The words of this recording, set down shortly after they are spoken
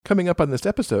Coming up on this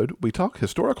episode, we talk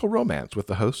historical romance with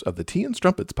the hosts of the Tea and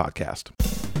Strumpets podcast.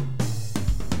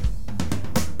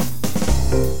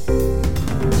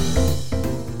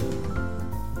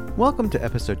 Welcome to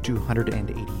episode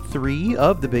 283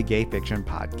 of the Big Gay Fiction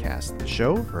Podcast, the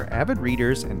show for avid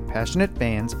readers and passionate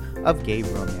fans of gay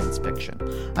romance fiction.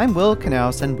 I'm Will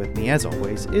Knaus, and with me, as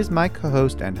always, is my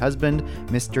co-host and husband,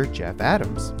 Mr. Jeff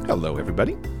Adams. Hello,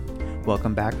 everybody.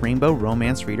 Welcome back, Rainbow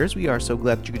Romance readers. We are so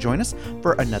glad that you could join us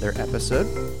for another episode.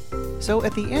 So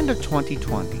at the end of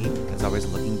 2020, as I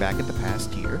was looking back at the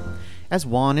past year, as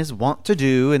one is wont to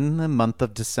do in the month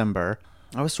of December,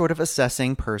 I was sort of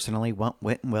assessing personally what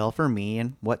went well for me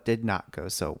and what did not go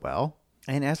so well.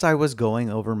 And as I was going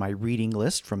over my reading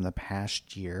list from the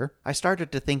past year, I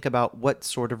started to think about what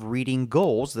sort of reading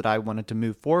goals that I wanted to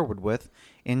move forward with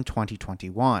in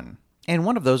 2021. And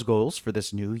one of those goals for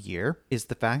this new year is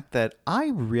the fact that I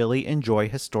really enjoy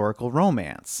historical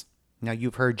romance. Now,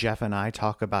 you've heard Jeff and I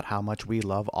talk about how much we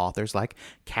love authors like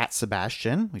Cat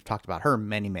Sebastian. We've talked about her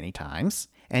many, many times.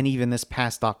 And even this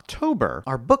past October,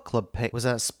 our book club pick was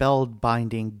a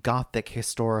spellbinding gothic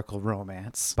historical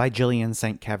romance by Gillian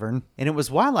St. Keverne. And it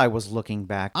was while I was looking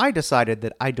back, I decided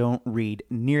that I don't read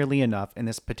nearly enough in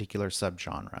this particular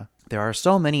subgenre. There are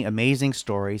so many amazing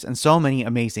stories and so many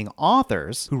amazing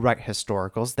authors who write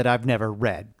historicals that I've never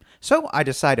read. So I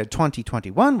decided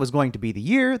 2021 was going to be the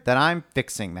year that I'm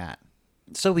fixing that.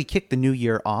 So we kicked the new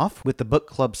year off with the book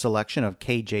club selection of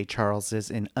K.J.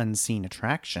 Charles's An Unseen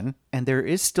Attraction. And there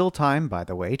is still time, by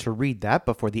the way, to read that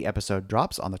before the episode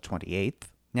drops on the 28th.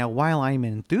 Now, while I'm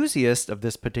an enthusiast of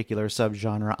this particular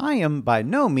subgenre, I am by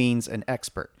no means an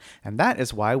expert. And that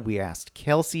is why we asked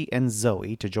Kelsey and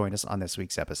Zoe to join us on this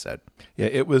week's episode. Yeah,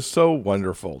 it was so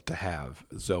wonderful to have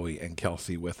Zoe and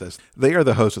Kelsey with us. They are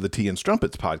the hosts of the Tea and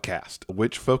Strumpets podcast,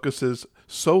 which focuses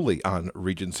solely on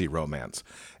Regency romance.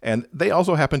 And they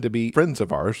also happen to be friends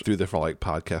of ours through the Frolic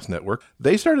Podcast Network.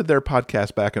 They started their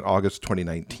podcast back in August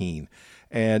 2019.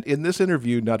 And in this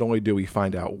interview, not only do we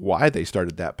find out why they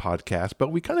started that podcast,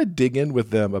 but we kind of dig in with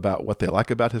them about what they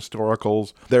like about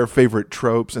historicals, their favorite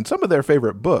tropes, and some of their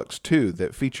favorite books, too,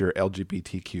 that feature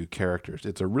LGBTQ characters.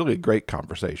 It's a really great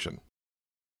conversation.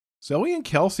 Zoe and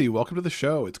Kelsey, welcome to the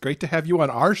show. It's great to have you on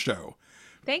our show.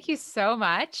 Thank you so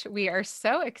much. We are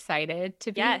so excited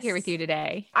to be here with you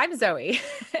today. I'm Zoe.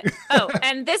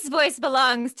 And this voice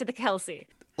belongs to the Kelsey.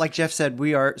 Like Jeff said,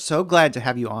 we are so glad to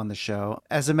have you on the show.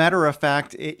 As a matter of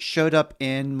fact, it showed up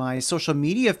in my social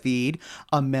media feed,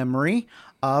 a memory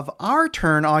of our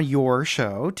turn on your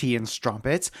show, Tea and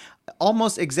Strumpets,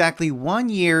 almost exactly 1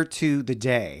 year to the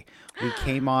day. We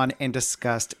came on and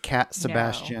discussed Cat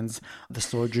Sebastian's The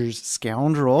Soldier's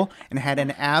Scoundrel and had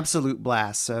an absolute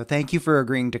blast. So thank you for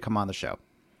agreeing to come on the show.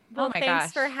 Well,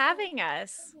 thanks for having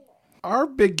us. Our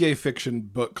Big Gay Fiction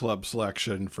book club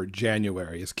selection for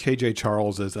January is K.J.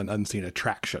 Charles's An Unseen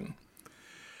Attraction.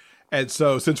 And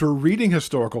so since we're reading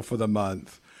historical for the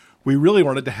month, we really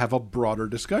wanted to have a broader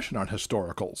discussion on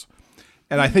historicals.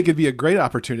 And I think it'd be a great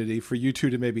opportunity for you two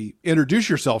to maybe introduce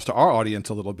yourselves to our audience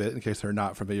a little bit in case they're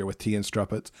not familiar with Tea and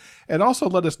Strumpets, and also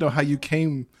let us know how you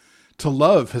came to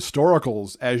love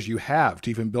historicals as you have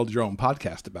to even build your own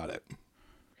podcast about it.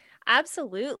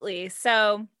 Absolutely.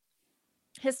 So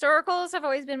historicals have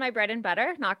always been my bread and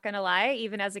butter, not going to lie.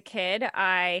 Even as a kid,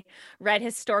 I read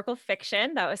historical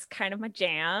fiction. That was kind of my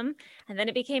jam. And then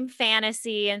it became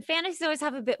fantasy. And fantasies always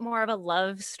have a bit more of a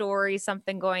love story,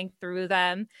 something going through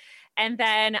them. And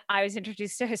then I was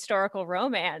introduced to historical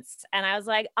romance. And I was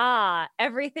like,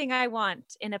 everything I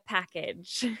want in a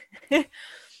package.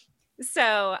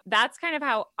 So that's kind of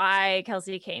how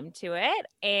Kelsey, came to it.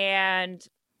 And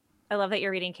I love that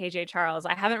you're reading KJ Charles.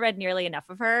 I haven't read nearly enough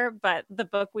of her, but the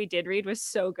book we did read was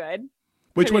so good.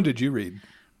 Which one did you read?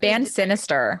 Band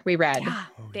Sinister, we read. Yeah,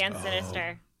 Band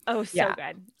Sinister. Oh, so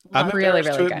good. I'm really,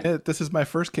 really to admit, this is my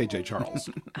first KJ Charles.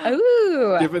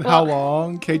 Ooh. Given how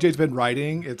long KJ's been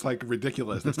writing, it's like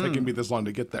ridiculous. It's taken me this long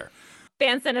to get there.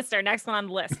 Band Sinister, next one on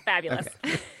the list. Fabulous.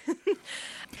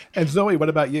 And Zoe, what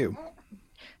about you?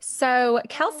 So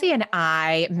Kelsey and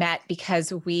I met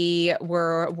because we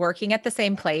were working at the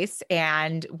same place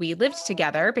and we lived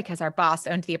together because our boss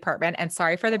owned the apartment. And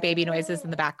sorry for the baby noises in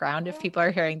the background. If people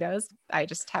are hearing those, I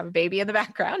just have a baby in the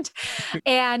background.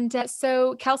 And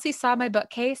so Kelsey saw my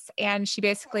bookcase and she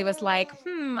basically was like,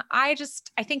 I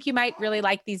think you might really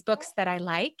like these books that I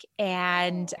like.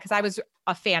 And because I was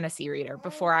a fantasy reader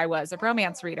before I was a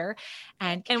romance reader.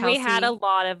 And we had a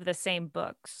lot of the same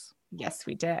books. Yes,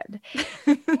 we did.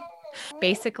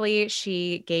 Basically,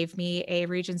 she gave me a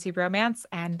Regency romance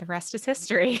and the rest is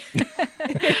history.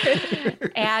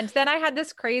 And then I had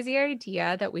this crazy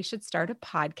idea that we should start a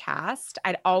podcast.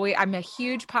 I'm a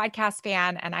huge podcast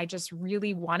fan and I just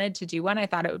really wanted to do one. I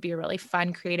thought it would be a really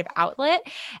fun creative outlet.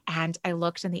 And I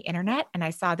looked on the internet and I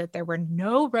saw that there were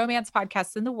no romance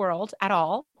podcasts in the world at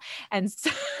all. And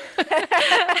so,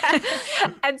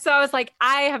 and so I was like,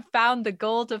 I have found the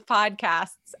gold of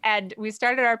podcasts. And we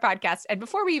started our podcast. And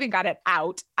before we even got it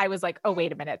out, I was like, oh,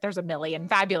 wait a minute, there's a million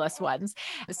fabulous ones.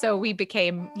 So we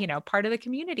became, part of the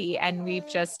community and we've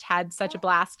just had such a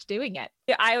blast doing it.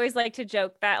 I always like to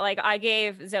joke that like I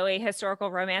gave Zoe historical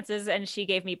romances and she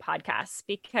gave me podcasts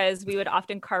because we would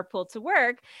often carpool to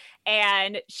work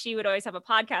and she would always have a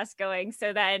podcast going.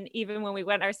 So then even when we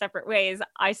went our separate ways,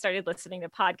 I started listening to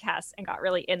podcasts and got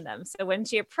really in them. So when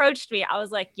she approached me, I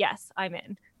was like, yes, I'm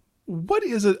in. What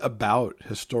is it about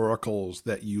historicals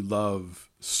that you love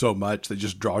so much that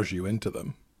just draws you into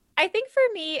them? I think for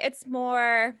me, it's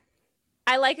more,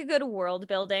 I like a good world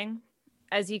building,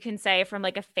 as you can say, from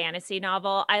like a fantasy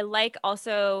novel. I like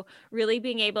also really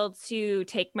being able to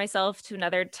take myself to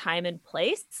another time and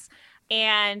place.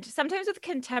 And sometimes with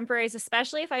contemporaries,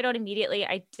 especially if I don't immediately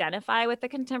identify with the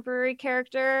contemporary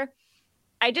character,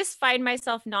 I just find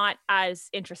myself not as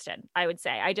interested, I would say.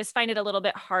 I just find it a little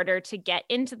bit harder to get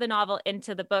into the novel,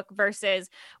 into the book, versus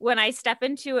when I step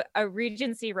into a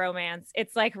Regency romance,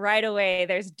 it's like right away,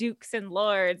 there's dukes and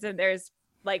lords and there's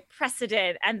like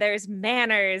precedent and there's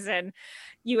manners and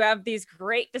you have these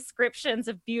great descriptions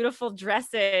of beautiful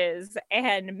dresses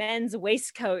and men's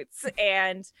waistcoats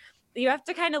and you have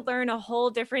to kind of learn a whole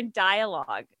different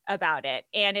dialogue about it.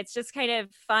 And it's just kind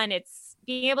of fun. It's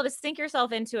being able to sink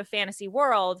yourself into a fantasy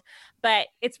world, but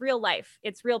it's real life.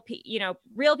 It's real,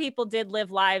 real people did live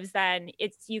lives then.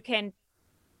 You can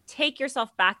take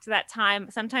yourself back to that time.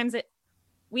 Sometimes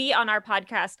we on our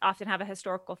podcast often have a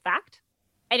historical fact.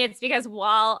 And it's because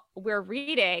while we're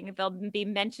reading, they'll be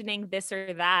mentioning this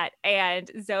or that.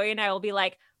 And Zoe and I will be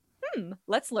like,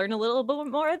 let's learn a little bit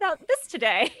more about this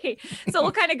today. So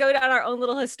we'll kind of go down our own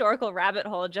little historical rabbit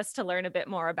hole just to learn a bit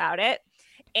more about it.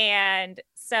 And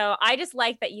so I just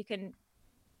like that you can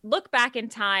look back in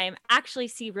time, actually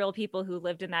see real people who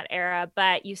lived in that era,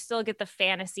 but you still get the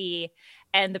fantasy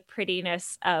and the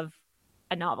prettiness of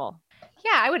a novel.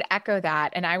 Yeah, I would echo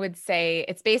that. And I would say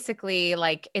it's basically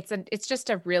like, it's just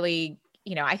a really,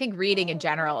 I think reading in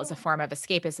general is a form of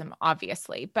escapism,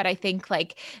 obviously, but I think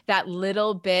like that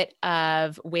little bit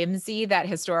of whimsy that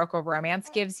historical romance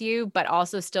gives you, but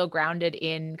also still grounded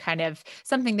in kind of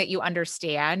something that you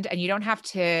understand. And you don't have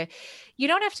to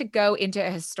go into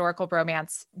a historical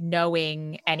romance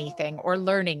knowing anything or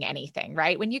learning anything,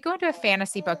 right? When you go into a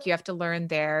fantasy book, you have to learn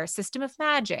their system of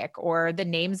magic or the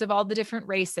names of all the different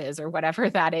races or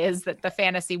whatever that is that the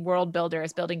fantasy world builder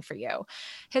is building for you.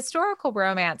 Historical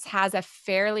romance has a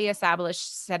fairly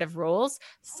established set of rules,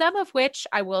 some of which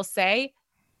I will say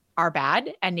are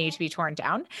bad and need to be torn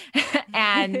down.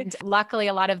 And luckily,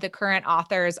 a lot of the current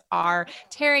authors are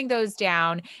tearing those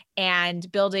down and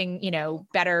building,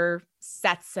 better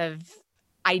sets of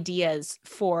ideas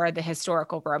for the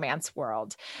historical romance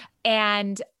world.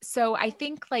 And so I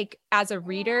think like as a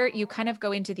reader, you kind of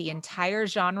go into the entire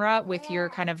genre with your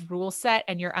kind of rule set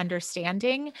and your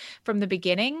understanding from the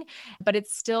beginning, but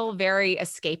it's still very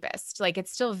escapist. Like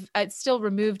it's still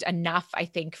removed enough, I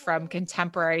think, from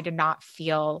contemporary to not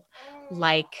feel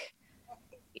like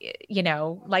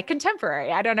like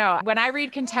contemporary. I don't know. When I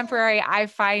read contemporary, I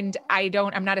find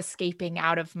I'm not escaping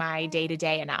out of my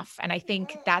day-to-day enough. And I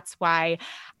think that's why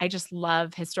I just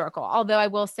love historical. Although I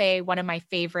will say one of my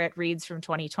favorite reads from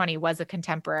 2020 was a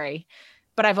contemporary,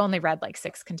 but I've only read like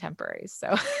 6 contemporaries.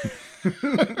 So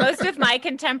most of my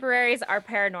contemporaries are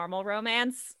paranormal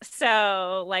romance.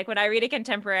 So like when I read a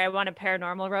contemporary, I want a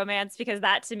paranormal romance because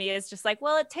that to me is just like,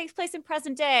 well, it takes place in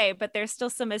present day, but there's still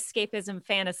some escapism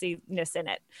fantasy-ness in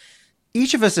it.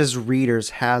 Each of us as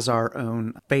readers has our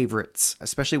own favorites,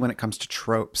 especially when it comes to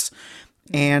tropes.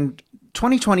 And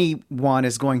 2021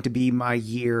 is going to be my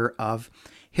year of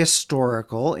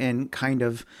historical and kind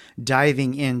of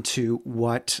diving into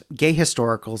what gay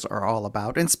historicals are all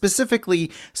about, and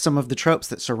specifically some of the tropes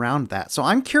that surround that. So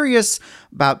I'm curious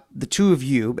about the two of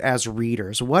you as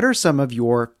readers. What are some of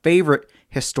your favorite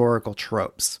historical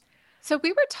tropes? So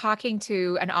we were talking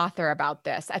to an author about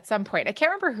this at some point. I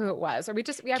can't remember who it was, or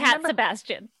Cat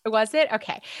Sebastian. Was it?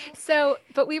 Okay. So,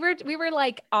 but we were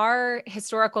like, are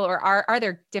historical or are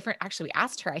there different, actually we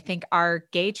asked her, I think, are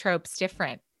gay tropes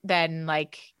different than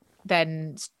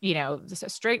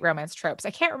straight romance tropes? I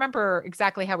can't remember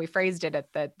exactly how we phrased it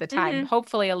at the time. Mm-hmm.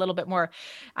 Hopefully a little bit more,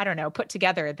 I don't know, put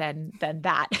together than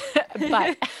that.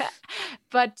 but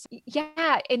but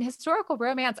yeah, in historical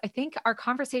romance, I think our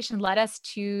conversation led us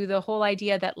to the whole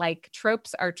idea that like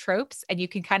tropes are tropes and you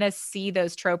can kind of see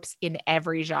those tropes in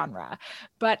every genre.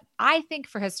 But I think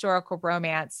for historical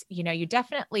romance, you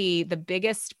definitely, the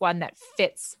biggest one that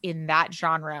fits in that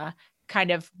genre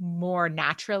kind of more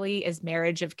naturally is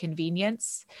Marriage of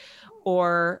Convenience,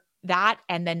 or that,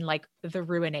 and then like the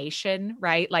ruination,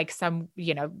 right? Like some,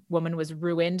 woman was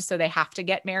ruined, so they have to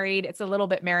get married. It's a little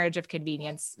bit Marriage of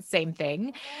Convenience, same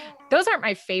thing. Those aren't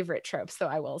my favorite tropes, though,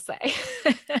 I will say.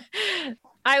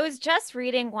 I was just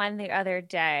reading one the other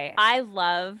day. I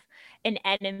love an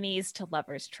enemies to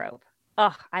lovers trope.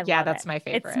 Oh, I love that's it. My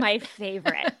favorite. It's my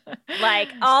favorite. Like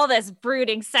all this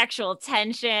brooding sexual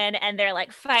tension, and they're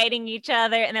like fighting each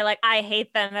other, and they're like, I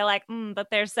hate them. They're like,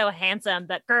 but they're so handsome,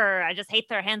 but I just hate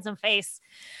their handsome face.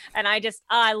 And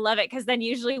I love it. Cause then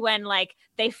usually when like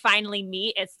they finally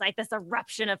meet, it's like this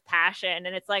eruption of passion,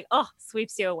 and it's like,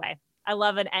 sweeps you away. I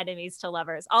love an enemies to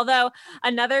lovers. Although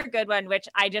another good one, which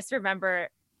I just remember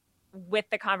with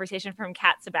the conversation from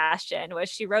Cat Sebastian, was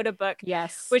she wrote a book,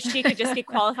 yes, which she could just be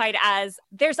qualified as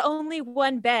There's Only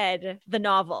One Bed, the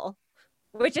novel,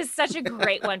 which is such a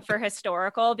great one for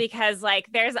historical, because like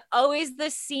there's always the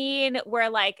scene where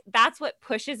like that's what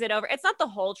pushes it over. It's not the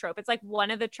whole trope, it's like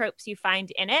one of the tropes you find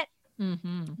in it,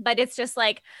 but it's just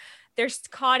like they're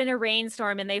caught in a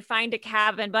rainstorm and they find a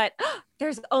cabin, but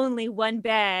there's only one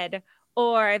bed.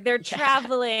 Or they're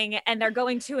traveling and they're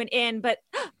going to an inn, but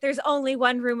there's only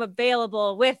one room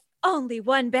available with only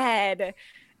one bed.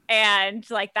 And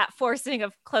like that forcing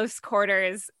of close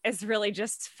quarters is really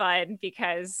just fun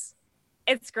because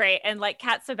it's great. And like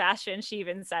Cat Sebastian, she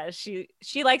even says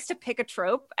she likes to pick a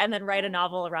trope and then write a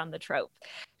novel around the trope.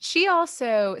 She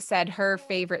also said her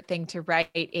favorite thing to write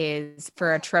is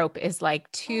for a trope is like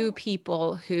two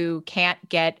people who can't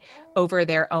get over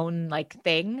their own like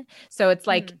thing. So it's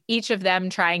like each of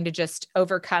them trying to just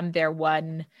overcome their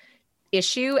one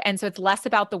issue. And so it's less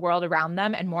about the world around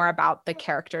them and more about the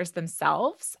characters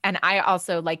themselves. And I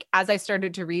also like, as I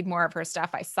started to read more of her stuff,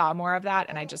 I saw more of that.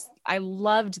 And I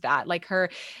loved that. Like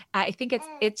I think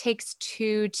It Takes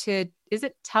Two to, is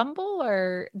it Tumble,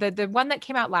 or the one that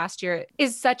came out last year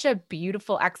is such a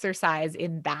beautiful exercise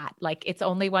in that. Like it's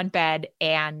only one bed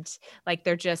and like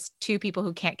they're just two people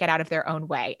who can't get out of their own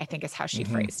way, I think is how she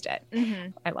phrased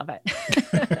it. I love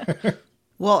it.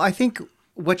 Well, I think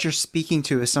what you're speaking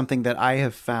to is something that I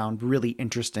have found really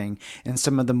interesting in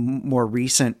some of the more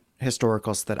recent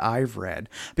historicals that I've read,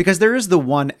 because there is the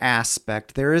one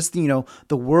aspect, there is, the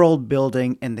world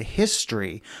building and the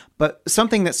history. But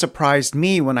something that surprised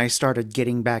me when I started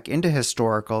getting back into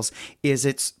historicals is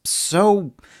it's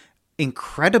so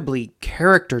incredibly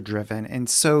character driven and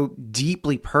so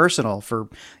deeply personal for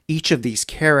each of these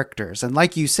characters. And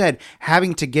like you said,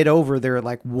 having to get over their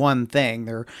like one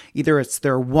thing, it's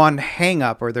their one hang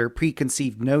up or their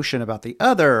preconceived notion about the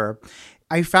other.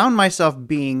 I found myself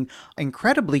being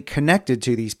incredibly connected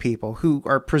to these people who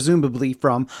are presumably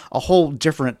from a whole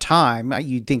different time.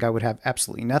 You'd think I would have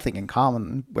absolutely nothing in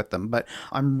common with them, but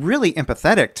I'm really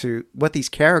empathetic to what these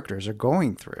characters are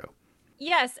going through.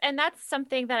 Yes, and that's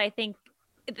something that I think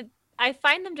I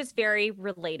find them just very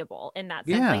relatable in that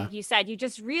sense. Yeah. Like you said, you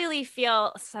just really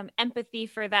feel some empathy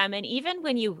for them. And even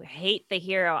when you hate the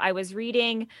hero, I was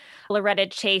reading Loretta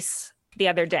Chase the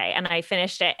other day and I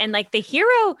finished it. And like the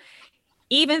hero,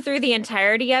 even through the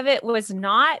entirety of it, was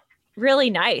not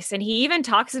really nice. And he even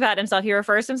talks about himself. He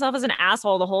refers to himself as an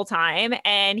asshole the whole time.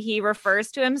 And he refers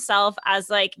to himself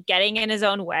as like getting in his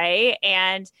own way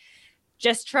and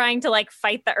just trying to like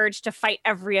fight the urge to fight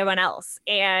everyone else.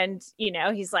 And,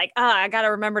 he's like, I got to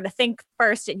remember to think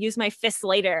first and use my fists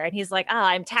later. And he's like,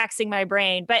 I'm taxing my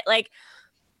brain. But like,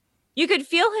 you could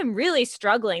feel him really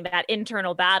struggling that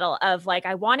internal battle of like,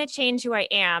 I want to change who I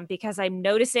am because I'm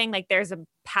noticing like there's a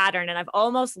pattern and I've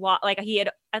almost lost, like he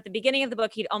had at the beginning of the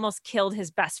book, he'd almost killed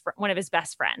one of his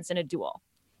best friends in a duel.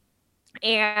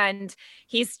 And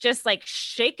he's just like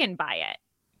shaken by it.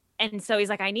 And so he's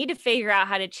like, I need to figure out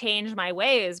how to change my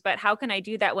ways, but how can I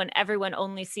do that when everyone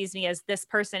only sees me as this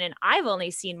person and I've only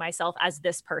seen myself as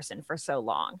this person for so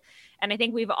long? And I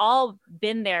think we've all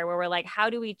been there where we're like,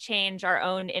 how do we change our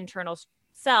own internal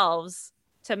selves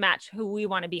to match who we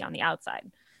want to be on the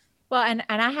outside? Well, and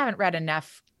I haven't read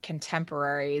enough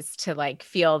contemporaries to like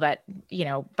feel that,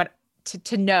 but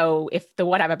to know if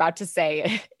what I'm about to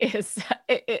say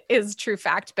is true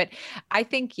fact. But I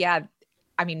think,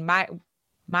 I mean,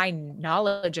 my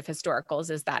knowledge of historicals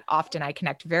is that often I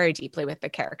connect very deeply with the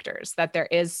characters, that there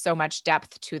is so much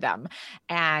depth to them.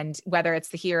 And whether it's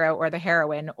the hero or the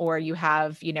heroine, or you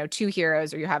have, you know, two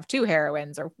heroes or you have two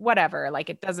heroines or whatever, like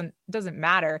it doesn't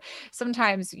matter.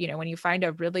 Sometimes, you know, when you find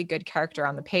a really good character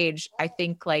on the page, I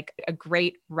think like a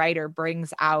great writer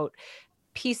brings out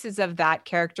pieces of that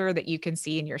character that you can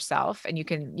see in yourself and you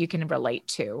can relate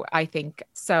to. I think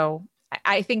so.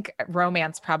 I think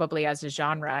romance probably as a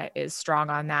genre is strong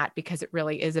on that because it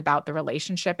really is about the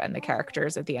relationship and the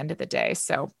characters at the end of the day.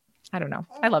 So I don't know.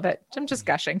 I love it. I'm just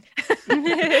gushing.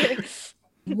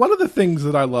 One of the things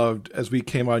that I loved as we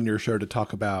came on your show to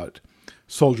talk about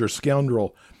Soldier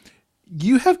Scoundrel,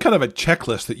 you have kind of a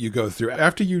checklist that you go through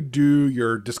after you do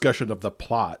your discussion of the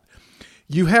plot.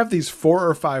 You have these 4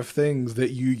 or 5 things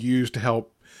that you use to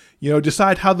help, you know,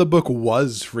 decide how the book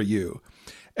was for you.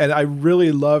 And I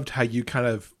really loved how you kind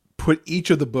of put each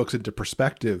of the books into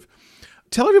perspective.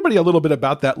 Tell everybody a little bit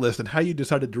about that list and how you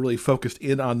decided to really focus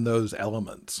in on those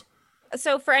elements.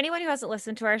 So for anyone who hasn't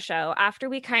listened to our show, after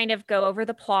we kind of go over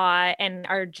the plot and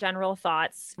our general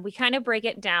thoughts, we kind of break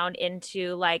it down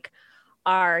into like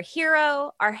our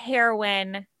hero, our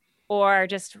heroine, or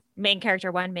just main character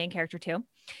 1, main character 2.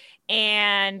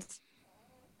 And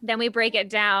then we break it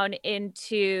down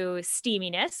into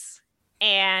steaminess.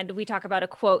 And we talk about a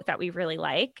quote that we really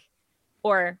like,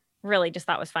 or really just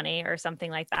thought was funny or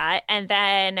something like that. And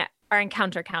then our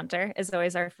encounter counter is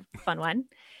always our fun one.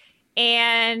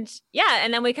 And yeah,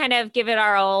 and then we kind of give it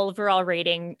our overall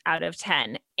rating out of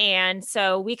 10. And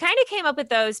so we kind of came up with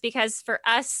those because for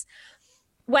us,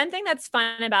 one thing that's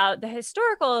fun about the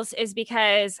historicals is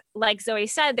because, like Zoe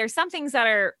said, there's some things that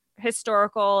are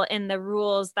historical in the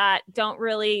rules that don't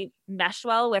really mesh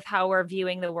well with how we're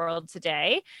viewing the world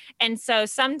today. And so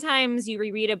sometimes you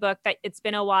reread a book that it's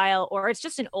been a while, or it's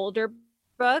just an older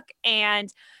book,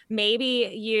 and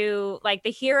maybe you like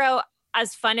the hero,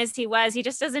 as fun as he was, he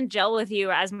just doesn't gel with you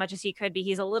as much as he could be.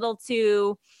 He's a little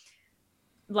too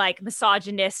like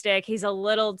misogynistic. He's a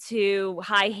little too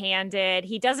high-handed.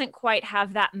 He doesn't quite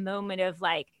have that moment of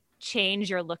like change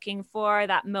you're looking for,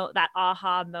 that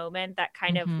aha moment that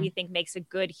kind of we think makes a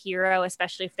good hero,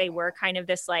 especially if they were kind of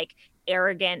this like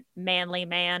arrogant manly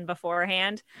man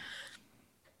beforehand.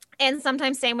 And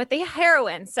sometimes same with the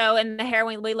heroine. So in the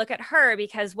heroine, we look at her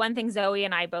because one thing Zoe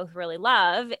and I both really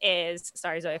love is,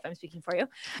 sorry, Zoe, if I'm speaking for you.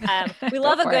 We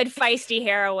love a good feisty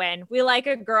heroine. We like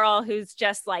a girl who's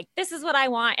just like, this is what I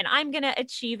want and I'm going to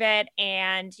achieve it.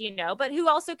 And, you know, but who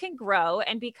also can grow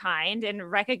and be kind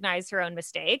and recognize her own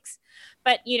mistakes.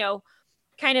 But, you know,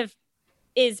 kind of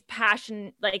is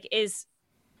is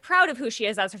proud of who she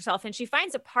is as herself. And she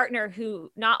finds a partner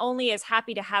who not only is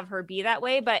happy to have her be that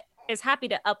way, but is happy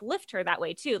to uplift her that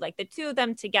way too. Like the two of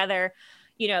them together,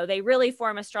 you know, they really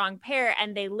form a strong pair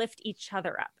and they lift each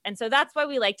other up. And so that's why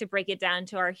we like to break it down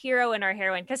to our hero and our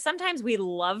heroine, because sometimes we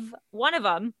love one of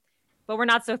them, but we're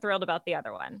not so thrilled about the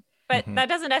other one. But that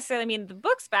doesn't necessarily mean the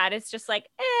book's bad. It's just like,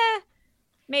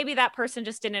 maybe that person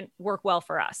just didn't work well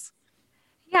for us.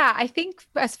 Yeah, I think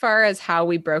as far as how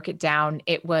we broke it down,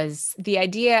 it was the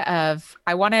idea of,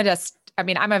 I wanted us, I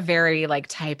mean, I'm a very like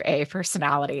type A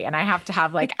personality and I have to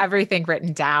have like everything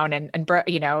written down and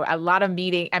you know, a lot of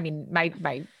meeting. I mean,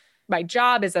 my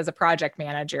job is as a project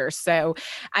manager. So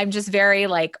I'm just very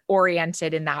like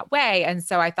oriented in that way. And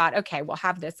so I thought, okay, we'll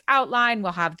have this outline.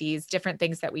 We'll have these different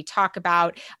things that we talk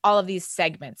about, all of these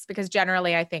segments, because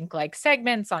generally I think like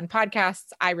segments on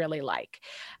podcasts, I really like.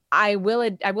 I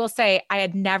will say I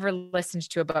had never listened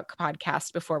to a book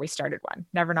podcast before we started one,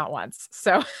 never, not once.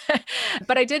 So,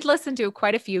 but I did listen to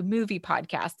quite a few movie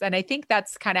podcasts. And I think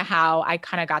that's kind of how I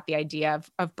kind of got the idea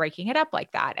of breaking it up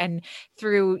like that. And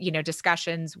through, you know,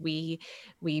 discussions, we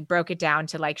broke it down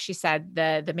to, like she said,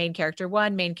 the main character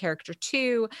 1, main character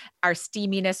 2, our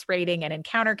steaminess rating and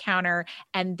encounter counter,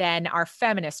 and then our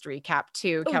feminist recap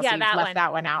too. Kelsey left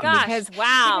that one out. Gosh, because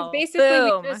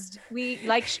basically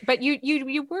but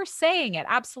you were saying it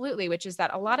absolutely, which is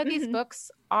that a lot of these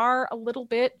books are a little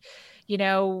bit, you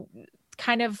know,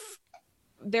 kind of,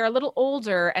 they're a little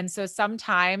older. And so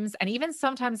sometimes, and even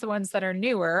sometimes the ones that are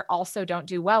newer also don't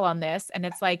do well on this. And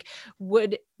it's like,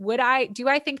 do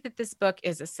I think that this book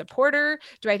is a supporter?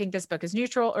 Do I think this book is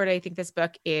neutral? Or do I think this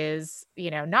book is, you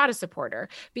know, not a supporter?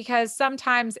 Because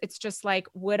sometimes it's just like,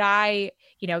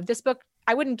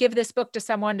 I wouldn't give this book to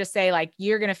someone to say like,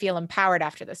 you're going to feel empowered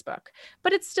after this book,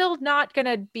 but it's still not going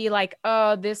to be like,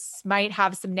 oh, this might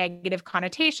have some negative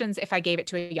connotations if I gave it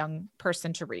to a young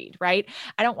person to read, right?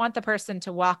 I don't want the person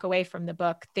to walk away from the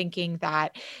book thinking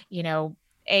that, you know,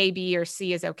 A, B, or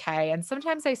C is okay. And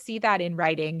sometimes I see that in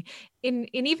writing, in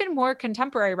even more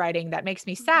contemporary writing, that makes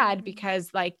me sad because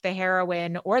like the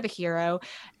heroine or the hero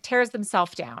tears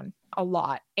themselves down a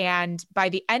lot. And by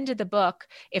the end of the book,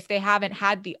 if they haven't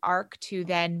had the arc to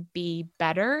then be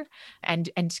better and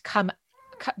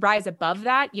rise above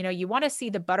that, you want to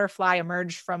see the butterfly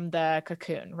emerge from the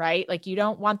cocoon, right? Like you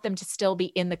don't want them to still be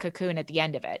in the cocoon at the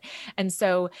end of it. And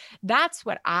so that's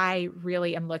what I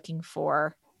really am looking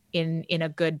for in a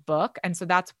good book. And so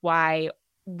that's why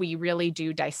we really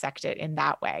do dissect it in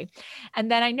that way.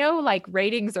 And then I know like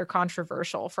ratings are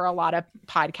controversial for a lot of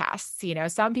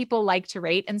podcasts. Some people like to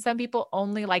rate and some people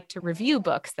only like to review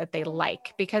books that they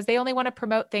like because they only want to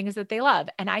promote things that they love.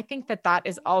 And I think that that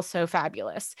is also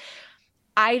fabulous.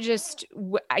 I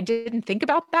didn't think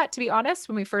about that, to be honest,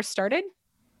 when we first started,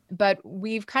 but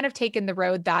we've kind of taken the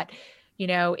road that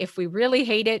if we really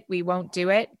hate it, we won't do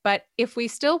it. But if we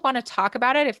still want to talk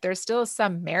about it, if there's still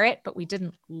some merit, but we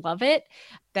didn't love it,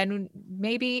 then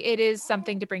maybe it is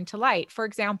something to bring to light. For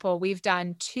example, we've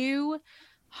done 2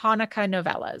 Hanukkah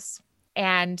novellas,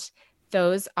 and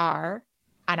those are,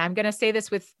 and I'm going to say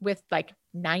this with like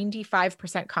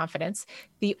 95% confidence,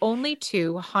 the only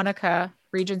 2 Hanukkah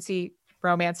Regency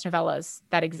romance novellas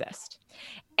that exist.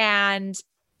 And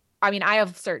I mean, I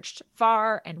have searched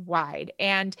far and wide,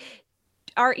 and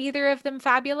are either of them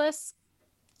fabulous?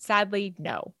 Sadly,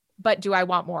 no. But do I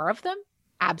want more of them?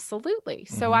 Absolutely.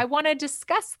 So I want to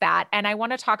discuss that, and I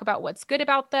want to talk about what's good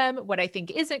about them, what I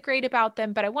think isn't great about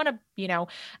them, but I want to,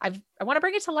 I want to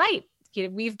bring it to light.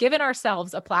 We've given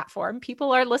ourselves a platform.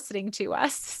 People are listening to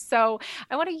us. So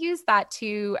I want to use that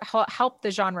to help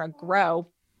the genre grow,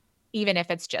 even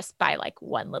if it's just by like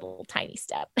one little tiny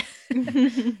step.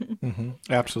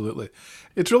 Absolutely.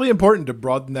 It's really important to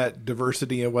broaden that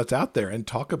diversity in what's out there and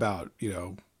talk about,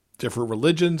 different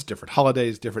religions, different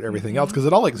holidays, different everything else, because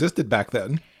it all existed back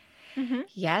then.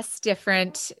 Yes,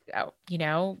 different,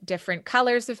 different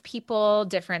colors of people,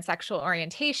 different sexual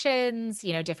orientations,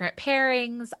 different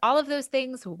pairings. All of those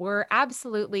things were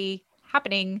absolutely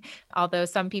happening, although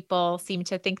some people seem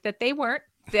to think that they weren't.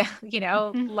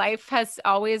 Life has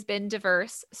always been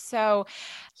diverse. So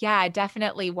yeah, I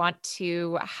definitely want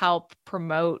to help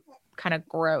promote kind of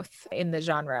growth in the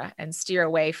genre and steer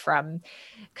away from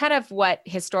kind of what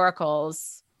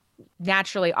historicals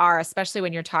naturally are, especially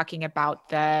when you're talking about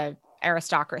the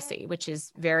aristocracy, which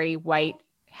is very white,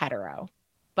 hetero.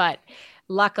 But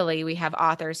luckily we have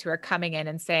authors who are coming in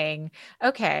and saying,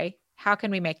 okay, how can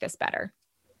we make this better?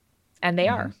 And they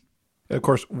are. And of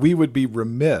course, we would be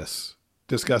remiss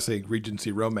discussing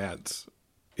Regency romance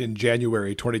in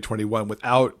January 2021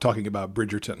 without talking about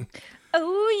Bridgerton.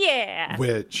 Oh yeah,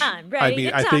 which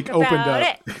I think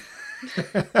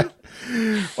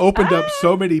opened up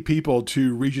so many people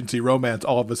to Regency romance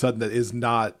all of a sudden that is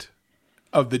not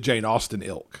of the Jane Austen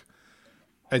ilk,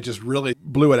 and just really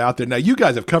blew it out there. Now you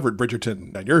guys have covered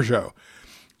Bridgerton on your show.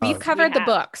 We've covered the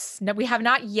books. No, we have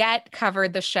not yet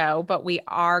covered the show, but we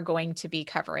are going to be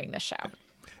covering the show.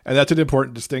 And that's an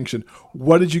important distinction.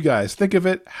 What did you guys think of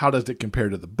it? How does it compare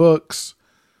to the books?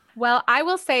 Well, I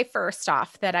will say first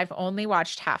off that I've only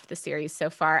watched half the series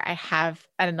so far. I have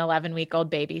an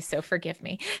 11-week-old baby, so forgive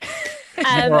me. You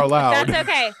are allowed. That's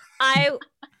okay. I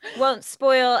won't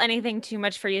spoil anything too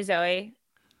much for you, Zoe.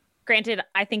 Granted,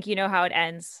 I think you know how it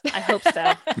ends. I hope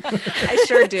so. I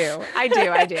sure do. I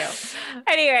do.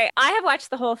 Anyway, I have watched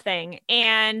the whole thing,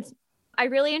 and I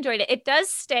really enjoyed it. It does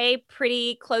stay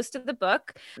pretty close to the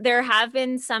book. There have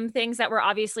been some things that were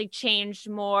obviously changed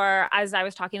more, as I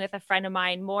was talking with a friend of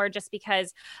mine, more just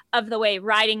because of the way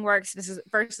writing works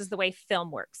versus the way film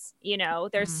works.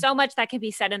 There's so much that can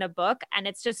be said in a book, and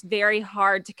it's just very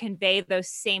hard to convey those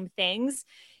same things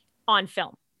on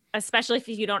film, especially if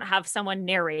you don't have someone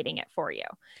narrating it for you.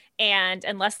 And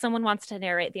unless someone wants to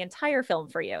narrate the entire film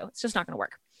for you, it's just not going to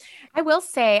work. I will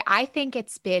say, I think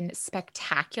it's been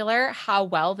spectacular how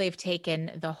well they've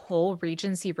taken the whole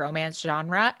Regency romance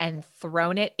genre and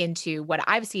thrown it into what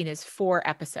I've seen is 4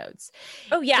 episodes.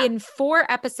 Oh, yeah. In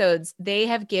 4 episodes, they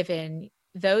have given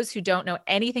those who don't know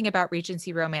anything about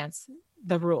Regency romance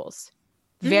the rules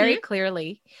very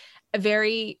clearly,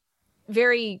 very,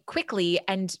 very quickly,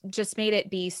 and just made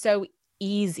it be so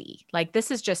easy. Like,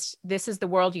 this is the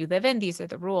world you live in. These are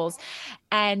the rules.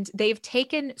 And they've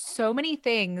taken so many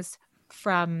things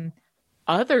from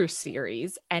other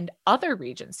series and other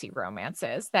Regency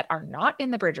romances that are not in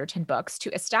the Bridgerton books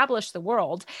to establish the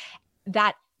world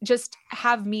that just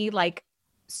have me like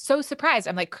so surprised.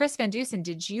 I'm like, Chris Van Dusen,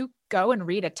 did you go and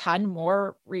read a ton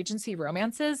more Regency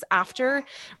romances after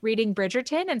reading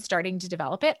Bridgerton and starting to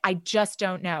develop it? I just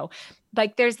don't know.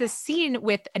 Like there's this scene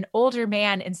with an older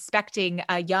man inspecting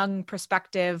a young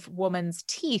prospective woman's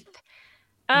teeth.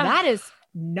 That is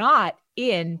not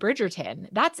in Bridgerton.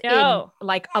 That's in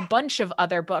like a bunch of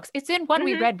other books. It's in one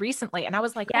we read recently. And I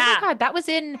was like, oh my God, that was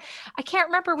in, I can't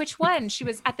remember which one. She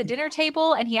was at the dinner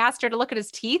table and he asked her to look at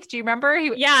his teeth. Do you remember?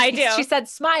 Yeah, I do. She said,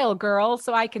 smile, girl.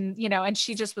 So I can, and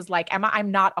she just was like,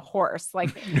 I'm not a horse.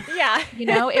 Like,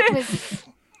 it was.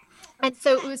 And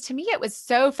so it was, to me, it was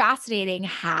so fascinating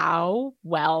how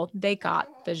well they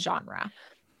got the genre.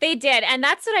 They did. And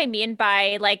that's what I mean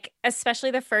by like,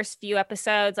 especially the first few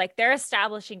episodes, like they're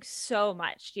establishing so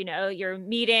much, you're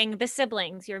meeting the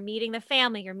siblings, you're meeting the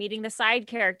family, you're meeting the side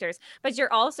characters, but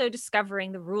you're also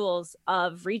discovering the rules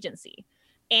of Regency.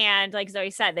 And like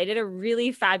Zoe said, they did a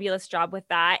really fabulous job with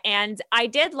that. And I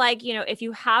did like, if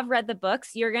you have read the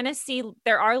books, you're going to see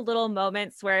there are little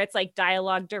moments where it's like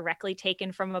dialogue directly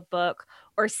taken from a book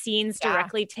or scenes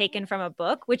directly taken from a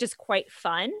book, which is quite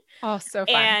fun. Oh, so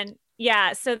fun. And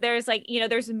yeah, so there's like,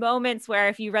 there's moments where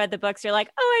if you read the books, you're like,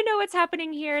 oh, I know what's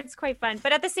happening here. It's quite fun.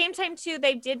 But at the same time, too,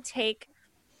 they did take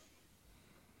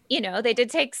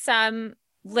some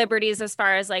liberties as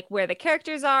far as like where the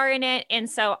characters are in it. And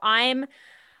so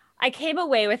I came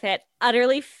away with it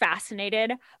utterly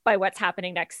fascinated by what's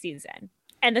happening next season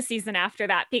and the season after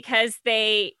that, because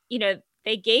they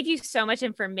gave you so much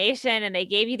information and they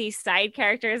gave you these side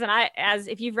characters. And as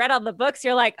if you've read all the books,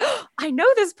 you're like, oh, I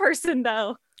know this person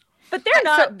though. But they're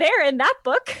not there in that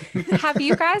book. Have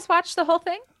you guys watched the whole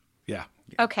thing? Yeah.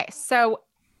 Okay. So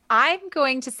I'm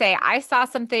going to say I saw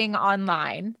something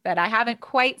online that I haven't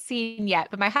quite seen yet,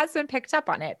 but my husband picked up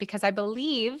on it because I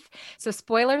believe, so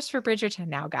spoilers for Bridgerton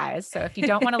now, guys. So if you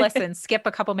don't want to listen, skip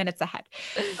a couple minutes ahead.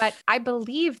 But I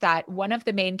believe that one of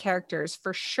the main characters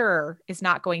for sure is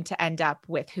not going to end up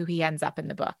with who he ends up in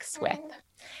the books with.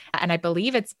 And I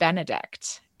believe it's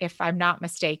Benedict, if I'm not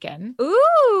mistaken.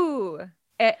 Ooh.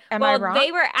 Am I wrong?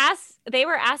 They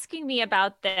were asking me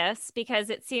about this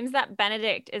because it seems that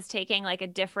Benedict is taking like a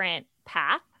different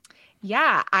path.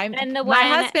 Yeah, my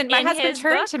husband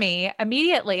turned to me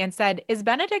immediately and said, "Is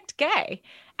Benedict gay?"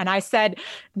 And I said,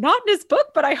 "Not in his book,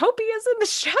 but I hope he is in the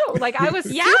show." Like I was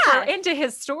super into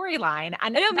his storyline.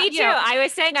 And no, me too. I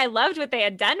was saying I loved what they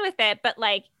had done with it, but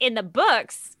like in the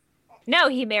books, no,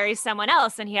 he marries someone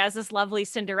else and he has this lovely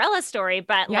Cinderella story.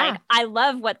 But like, I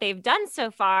love what they've done so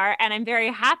far. And I'm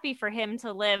very happy for him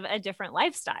to live a different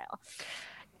lifestyle.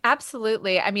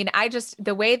 Absolutely. I mean,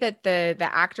 the way that the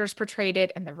actors portrayed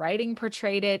it and the writing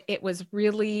portrayed it, it was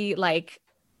really like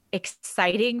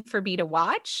exciting for me to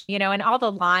watch, and all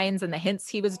the lines and the hints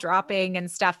he was dropping and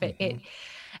stuff.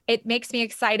 It makes me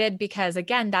excited because,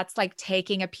 again, that's like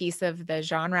taking a piece of the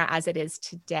genre as it is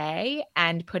today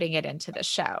and putting it into the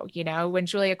show. When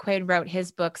Julia Quinn wrote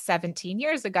his book 17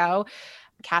 years ago,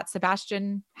 Cat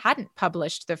Sebastian hadn't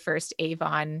published the first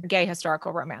Avon gay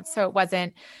historical romance. So it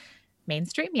wasn't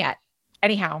mainstream yet.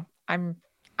 Anyhow,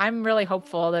 I'm really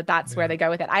hopeful that that's where they go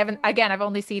with it. I've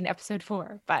only seen episode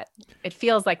 4, but it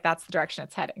feels like that's the direction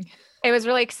it's heading. It was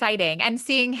really exciting. And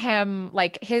seeing him,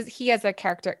 like he as a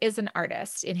character is an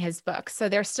artist in his book. So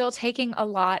they're still taking a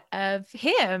lot of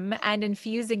him and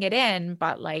infusing it in,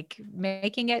 but like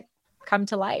making it come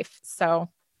to life. So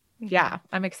yeah,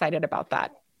 I'm excited about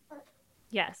that.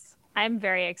 Yes. I'm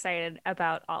very excited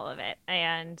about all of it.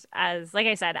 And like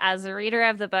I said, as a reader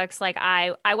of the books, like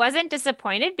I wasn't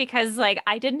disappointed because like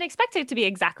I didn't expect it to be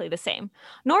exactly the same,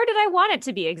 nor did I want it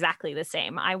to be exactly the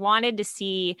same. I wanted to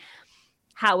see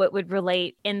how it would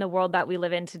relate in the world that we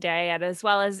live in today, and as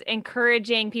well as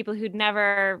encouraging people who'd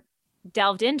never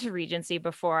delved into Regency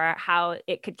before, how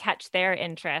it could catch their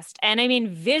interest. And I mean,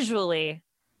 visually,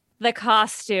 the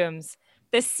costumes,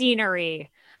 the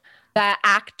scenery, the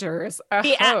actors.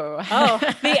 The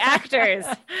actors.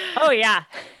 Oh, yeah.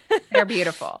 They're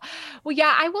beautiful. Well,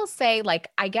 yeah, I will say,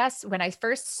 like, I guess when I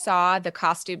first saw the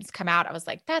costumes come out, I was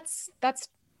like, that's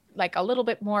like a little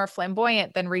bit more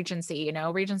flamboyant than Regency.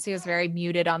 Regency is very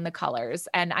muted on the colors.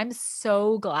 And I'm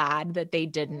so glad that they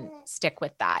didn't stick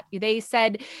with that. They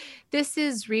said, this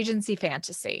is Regency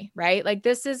fantasy, right? Like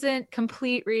this isn't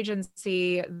complete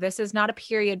Regency. This is not a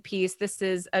period piece. This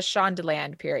is a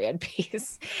Shondaland period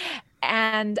piece.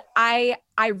 And I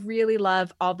really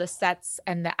love all the sets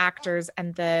and the actors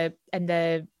and the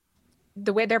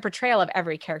way their portrayal of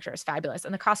every character is fabulous.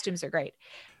 And the costumes are great.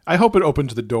 I hope it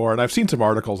opens the door, and I've seen some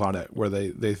articles on it where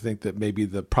they think that maybe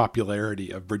the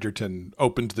popularity of Bridgerton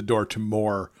opened the door to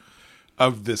more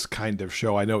of this kind of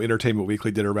show. I know Entertainment Weekly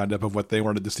did a roundup of what they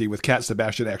wanted to see with Cat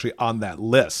Sebastian actually on that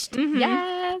list. Mm-hmm.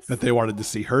 Yes. That they wanted to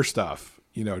see her stuff.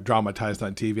 dramatized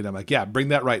on TV. And I'm like, yeah, bring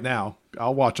that right now.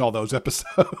 I'll watch all those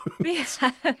episodes.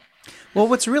 Well,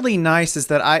 what's really nice is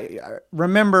that I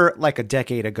remember like a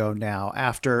decade ago now,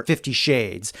 after 50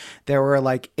 Shades, there were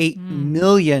like 8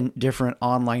 million different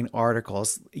online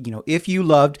articles. If you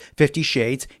loved 50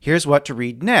 Shades, here's what to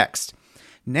read next.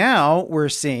 Now we're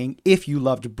seeing, if you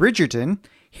loved Bridgerton,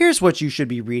 here's what you should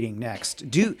be reading next.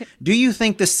 Do you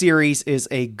think the series is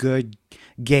a good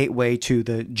gateway to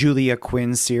the Julia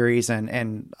Quinn series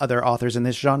and other authors in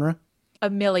this genre?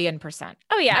 1,000,000%.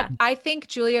 Oh, yeah. I think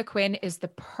Julia Quinn is the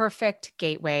perfect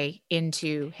gateway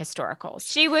into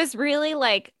historicals. She was really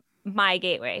like my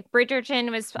gateway.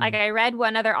 Bridgerton was like, I read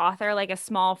one other author, like a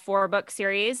small 4-book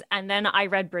series, and then I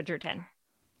read Bridgerton.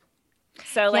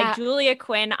 So like Julia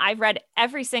Quinn, I've read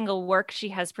every single work she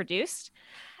has produced.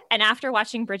 And after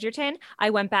watching Bridgerton,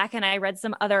 I went back and I read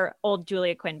some other old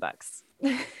Julia Quinn books.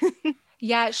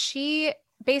 Yeah, she's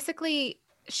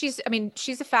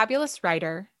a fabulous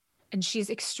writer. And she's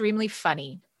extremely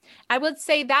funny. I would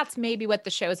say that's maybe what the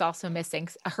show is also missing,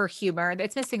 her humor.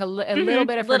 It's missing a little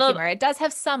bit of her humor. It does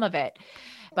have some of it.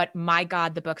 But my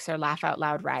God, the books are laugh out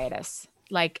loud riotous,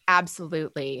 like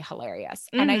absolutely hilarious.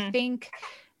 And I think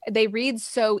they read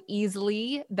so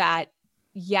easily that,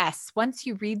 yes, once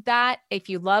you read that, if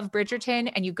you love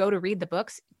Bridgerton and you go to read the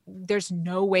books, there's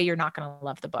no way you're not going to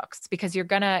love the books, because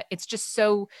it's just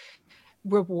so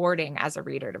rewarding as a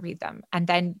reader to read them. And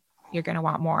then you're going to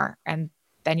want more. And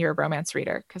then you're a romance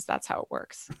reader, because that's how it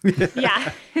works.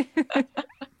 Yeah.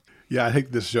 Yeah, I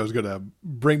think this show is going to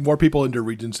bring more people into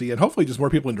Regency and hopefully just more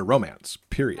people into romance,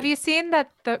 period. Have you seen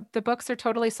that the books are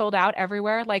totally sold out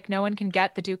everywhere? Like no one can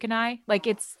get The Duke and I. Like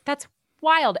that's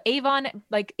wild. Avon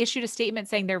like issued a statement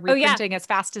saying they're reprinting as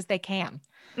fast as they can.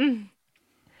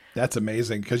 That's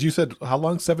amazing. Because you said, how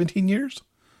long? 17 years?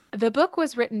 The book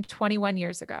was written 21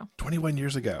 years ago. 21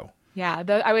 years ago. Yeah,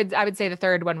 I would say the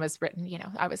third one was written,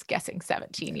 I was guessing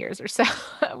 17 years or so,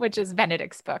 which is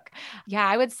Benedict's book. Yeah,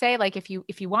 I would say like if you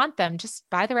want them, just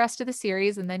buy the rest of the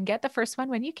series and then get the first one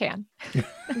when you can.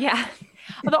 Yeah.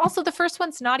 Although also the first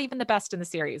one's not even the best in the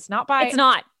series. It's not by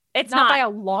a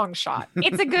long shot.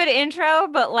 It's a good intro,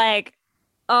 but like,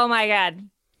 oh my God.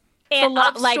 The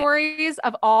love stories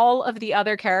of all of the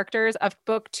other characters of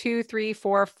book 2, 3,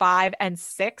 4, 5, and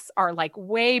 6 are like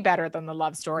way better than the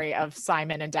love story of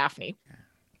Simon and Daphne.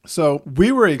 So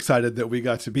we were excited that we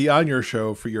got to be on your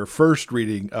show for your first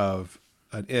reading of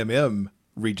an MM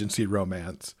Regency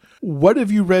romance. What have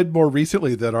you read more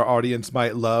recently that our audience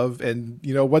might love? And,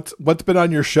 what's been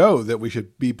on your show that we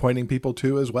should be pointing people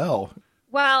to as well?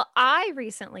 Well, I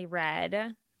recently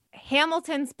read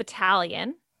Hamilton's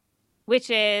Battalion, which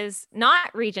is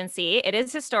not Regency. It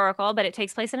is historical, but it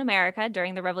takes place in America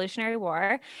during the Revolutionary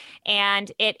War. And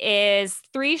it is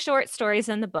 3 short stories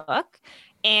in the book.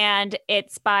 And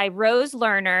it's by Rose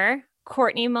Lerner,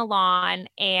 Courtney Milan,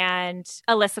 and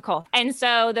Alyssa Cole. And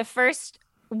so the first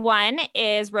one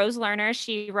is Rose Lerner.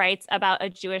 She writes about a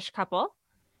Jewish couple.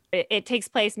 It takes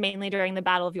place mainly during the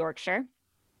Battle of Yorkshire.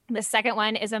 The second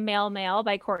one is A Male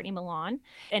by Courtney Milan.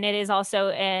 And it is also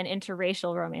an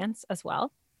interracial romance as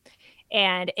well.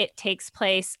 And it takes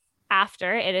place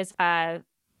after. It is a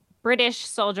British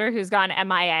soldier who's gone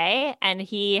MIA, and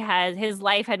his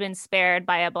life had been spared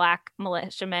by a Black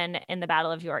militiaman in the Battle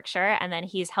of Yorkshire. And then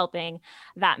he's helping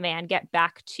that man get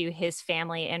back to his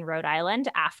family in Rhode Island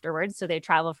afterwards. So they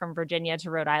travel from Virginia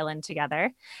to Rhode Island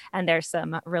together. And there's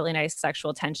some really nice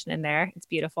sexual tension in there. It's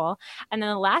beautiful. And then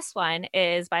the last one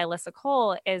is by Alyssa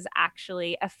Cole, is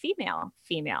actually a female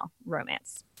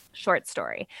romance short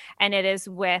story. And it is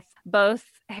with both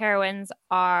heroines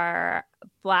are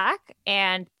Black,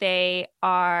 and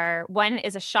one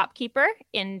is a shopkeeper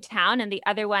in town and the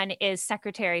other one is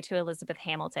secretary to Elizabeth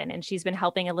Hamilton. And she's been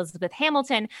helping Elizabeth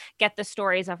Hamilton get the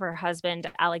stories of her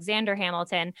husband, Alexander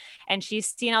Hamilton. And she's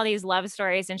seen all these love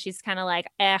stories and she's kind of like,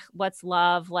 what's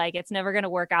love? Like, it's never going to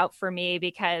work out for me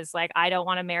because like, I don't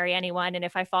want to marry anyone. And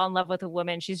if I fall in love with a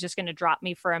woman, she's just going to drop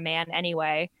me for a man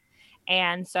anyway.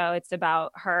 And so it's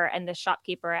about her and the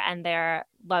shopkeeper and their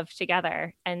love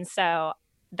together. And so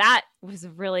that was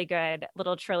a really good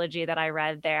little trilogy that I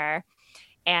read there.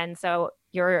 And so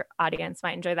your audience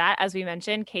might enjoy that. As we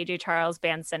mentioned, KJ Charles,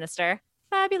 Band Sinister,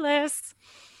 fabulous.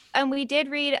 And we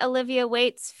did read Olivia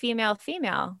Waite's Female.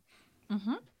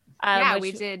 Mm-hmm.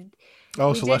 We did.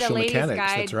 Oh, Celestial Mechanics.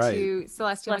 That's right. To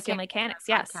Celestial Mechanics.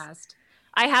 Yes. Podcast.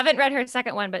 I haven't read her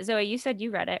second one, but Zoe, you said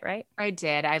you read it, right? I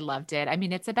did. I loved it. I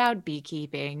mean, it's about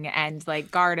beekeeping and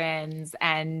like gardens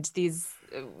and these,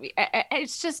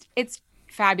 it's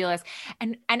fabulous.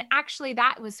 And actually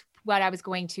that was what I was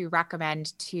going to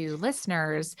recommend to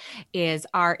listeners is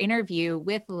our interview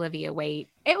with Olivia Waite.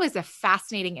 It was a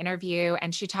fascinating interview,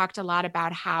 and she talked a lot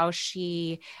about how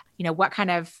she,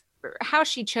 how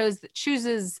she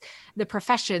chooses the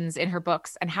professions in her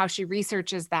books and how she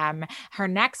researches them. Her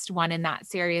next one in that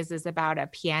series is about a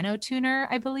piano tuner,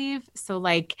 I believe. So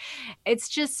like, it's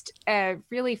just a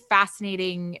really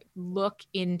fascinating look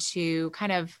into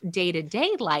kind of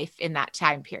day-to-day life in that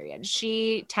time period.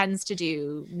 She tends to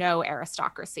do no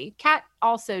aristocracy. Kat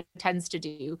also tends to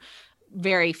do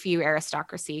very few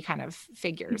aristocracy kind of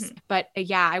figures. Mm-hmm. But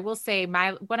yeah, I will say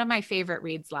one of my favorite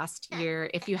reads last year,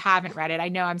 if you haven't read it, I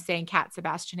know I'm saying Cat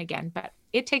Sebastian again, but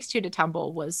It Takes Two to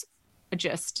Tumble was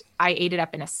I ate it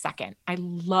up in a second. I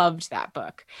loved that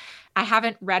book. I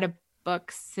haven't read a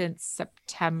book since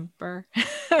September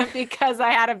because I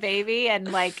had a baby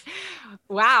and like,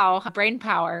 wow, brain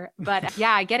power. But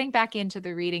yeah, getting back into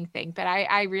the reading thing. But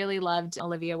I really loved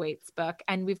Olivia Waite's book.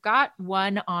 And we've got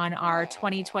one on our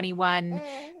 2021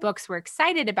 books we're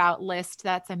excited about list.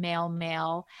 That's a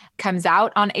male comes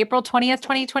out on April 20th,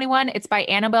 2021. It's by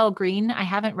Annabelle Green. I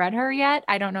haven't read her yet.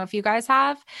 I don't know if you guys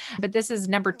have, but this is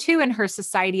number 2 in her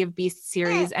Society of Beasts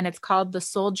series. And it's called The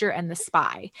Soldier and the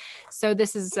Spy. So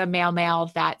this is a male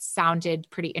that sounded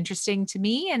pretty interesting to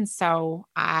me. And so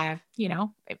I'm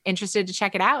interested to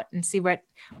check it out and see what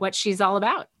she's all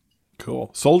about.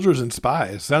 Cool. Soldiers and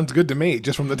Spies. Sounds good to me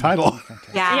just from the title.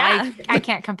 Yeah. I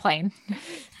can't complain.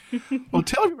 Well,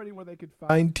 tell everybody where they could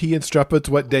find Tea and Strumpets,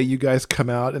 what day you guys come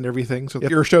out and everything. So if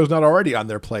your show's not already on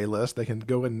their playlist, they can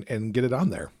go and get it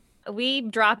on there. We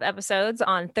drop episodes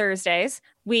on Thursdays.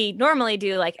 We normally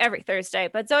do like every Thursday,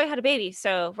 but Zoe had a baby,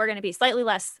 so we're going to be slightly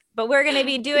less, but we're going to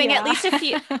be doing at least a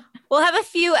few. We'll have a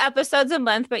few episodes a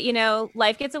month, but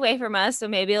life gets away from us. So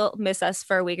maybe you'll miss us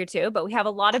for a week or two, but we have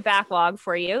a lot of backlog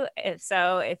for you.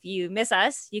 So if you miss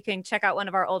us, you can check out one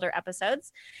of our older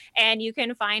episodes, and you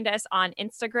can find us on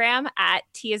Instagram at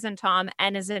T as in Tom,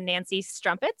 N as in Nancy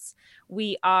Strumpets.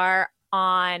 We are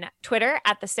on Twitter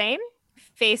at the same.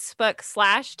 Facebook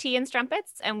 /Tea and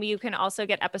Strumpets. And you can also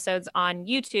get episodes on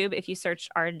YouTube if you search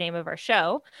our name of our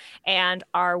show. And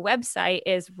our website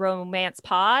is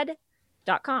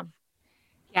romancepod.com.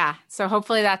 Yeah. So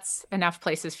hopefully that's enough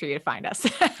places for you to find us.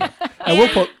 And we'll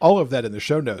put all of that in the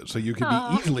show notes so you can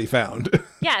be easily found.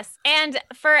 Yes. And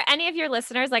for any of your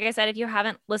listeners, like I said, if you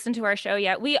haven't listened to our show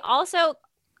yet, we also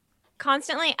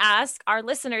constantly ask our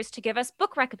listeners to give us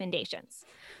book recommendations.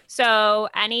 So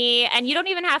and you don't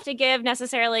even have to give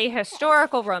necessarily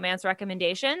historical romance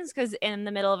recommendations, because in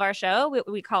the middle of our show,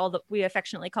 we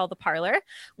affectionately call the parlor.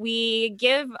 We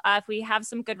give, if we have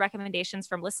some good recommendations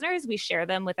from listeners, we share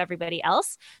them with everybody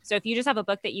else. So if you just have a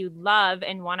book that you love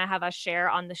and want to have us share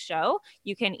on the show,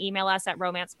 you can email us at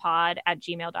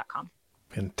romancepod@gmail.com.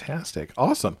 Fantastic.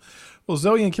 Awesome. Well,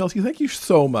 Zoe and Kelsey, thank you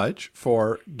so much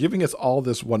for giving us all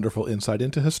this wonderful insight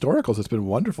into historicals. It's been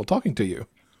wonderful talking to you.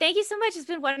 Thank you so much. It's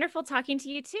been wonderful talking to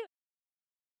you too.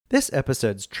 This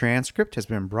episode's transcript has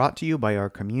been brought to you by our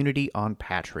community on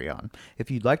Patreon. If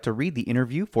you'd like to read the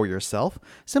interview for yourself,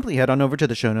 simply head on over to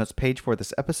the show notes page for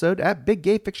this episode at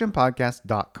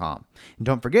biggayfictionpodcast.com. And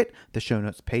don't forget, the show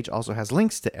notes page also has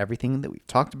links to everything that we've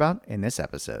talked about in this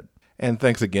episode. And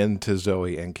thanks again to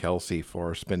Zoe and Kelsey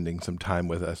for spending some time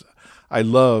with us. I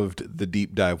loved the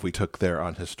deep dive we took there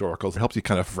on historicals. It helps you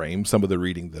kind of frame some of the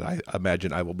reading that I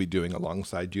imagine I will be doing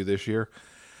alongside you this year.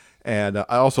 And I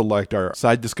also liked our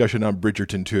side discussion on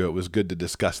Bridgerton, too. It was good to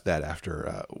discuss that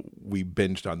after we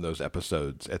binged on those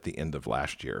episodes at the end of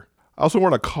last year. I also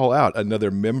want to call out another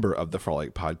member of the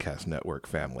Frolic Podcast Network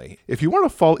family. If you want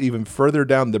to fall even further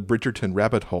down the Bridgerton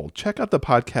rabbit hole, check out the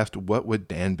podcast What Would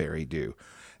Danbury Do?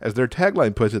 As their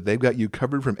tagline puts it, they've got you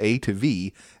covered from A to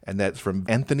V, and that's from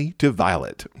Anthony to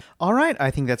Violet. All right, I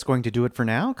think that's going to do it for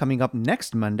now. Coming up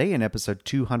next Monday in episode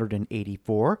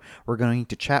 284, we're going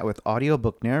to chat with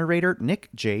audiobook narrator Nick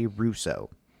J. Russo.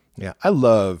 Yeah, I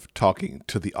love talking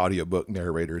to the audiobook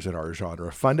narrators in our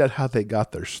genre. Find out how they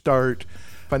got their start.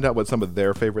 Find out what some of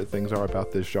their favorite things are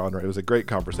about this genre. It was a great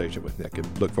conversation with Nick,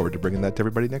 and look forward to bringing that to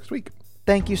everybody next week.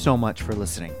 Thank you so much for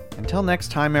listening. Until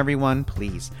next time, everyone,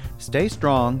 please stay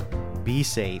strong, be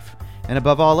safe, and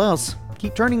above all else,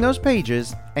 keep turning those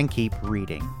pages and keep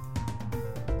reading.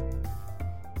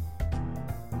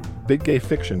 Big Gay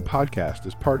Fiction Podcast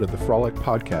is part of the Frolic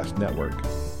Podcast Network.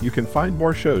 You can find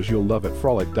more shows you'll love at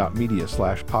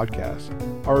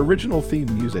frolic.media/podcast. Our original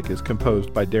theme music is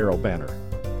composed by Daryl Banner.